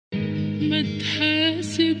ما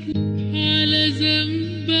تحاسب على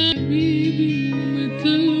ذنب حبيبي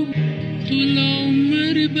ومطلوب طول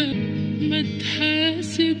عمري بقى ما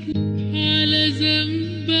تحاسب على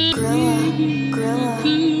ذنب حبيبي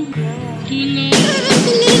ومطلوب طول عمري.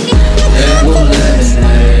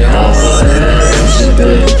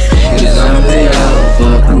 Cause I'm the alpha,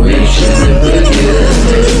 creation and beginning.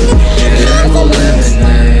 Equal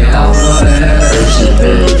lemonade, alpha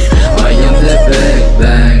incipit. I am the big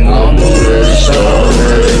bang, I'm the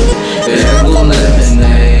strawberry. Equal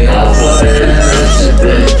lemonade, alpha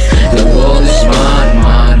incipit. The world is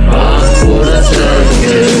mine for the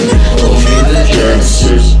taking. Call me the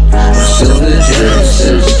Genesis, I'm still the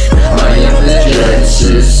Genesis. I am the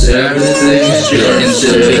Genesis, everything is Genesis.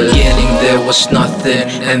 In the beginning there was nothing,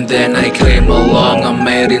 and then I came along. I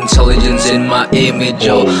made intelligence in my image.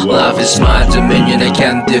 Oh, love is my dominion. I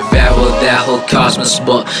can devour that whole cosmos,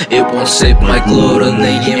 but it won't save my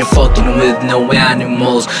gluttony. Ain't fucking with no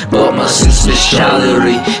animals, but my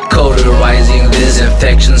bestiality. Cauterizing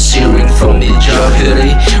disinfection, searing from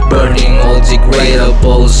mediocrity, burning all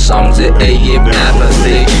degradables. I'm the aave,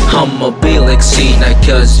 apathy. I'ma be like cena,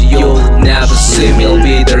 cause you'll never see me. I'll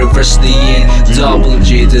be the reverse, the d.o.G,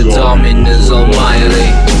 the dominus almighty.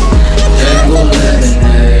 Equal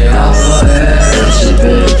lemonade, alpha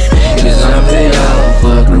incipit. Cause I'm the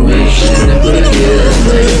alpha, creation and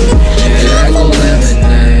beginning. Equal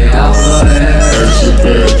lemonade, alpha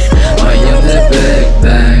incipit. I am the big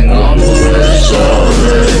bang, I'm the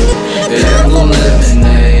strawberry. Equal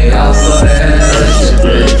lemonade, alpha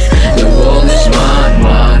incipit. The world is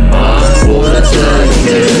mine for the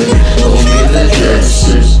taking. Call me the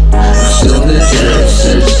Genesis, I'm still the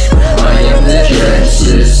Genesis. I am the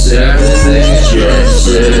Genesis, everything is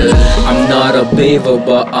Genesis. I'm not a beaver,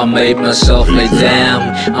 but I made myself a dam.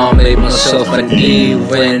 I made myself an eve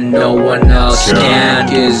when no one else can.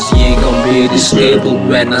 Cause you gon' be disabled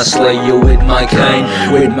when I slay you with my cane.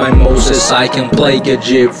 With my Moses I can play a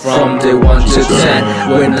jeep from the 1 to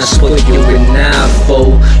 10. When I split you in half,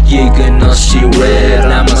 oh, you gonna see red.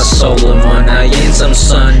 I'm a Solomon, I ain't some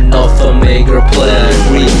son of a meagre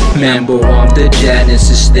pleib. Remember I'm the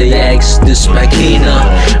Genesis, the X, this machina.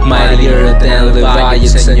 Mightier than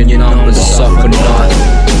Leviathan, you numbers suffer not.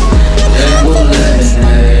 Equal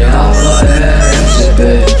lemonade, alpha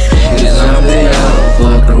incipit. Cause I'm the alpha,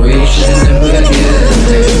 creation and beginning.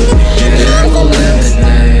 Equal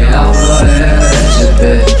lemonade, alpha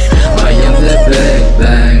incipit. I am the big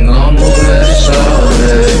bang, I'm the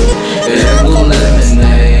strawberry. Equal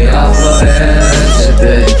lemonade, alpha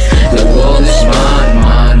incipit. The world is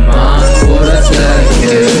mine for the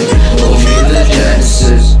taking. Call me the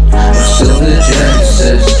Genesis, I'm still the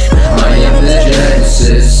Genesis. I am the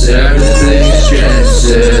Genesis, everything is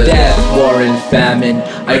Genesis. Death, war and famine,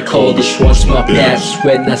 I call this once my past.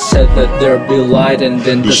 When I said that there be light and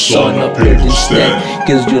then the sun appeared instead.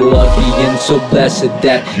 Cause you're lucky and so blessed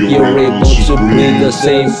that you're able to breathe the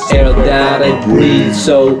same air that I breathe.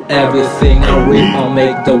 So everything I read, I'll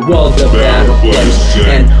make the world a better place.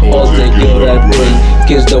 And all the good I bring,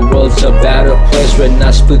 cause the world's a better place. When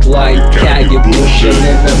I spit like Kagebush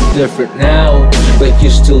and I'm different now, but you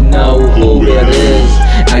still know who it is.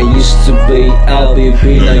 I used to be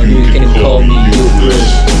LBB, now you can call me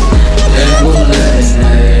Hubris.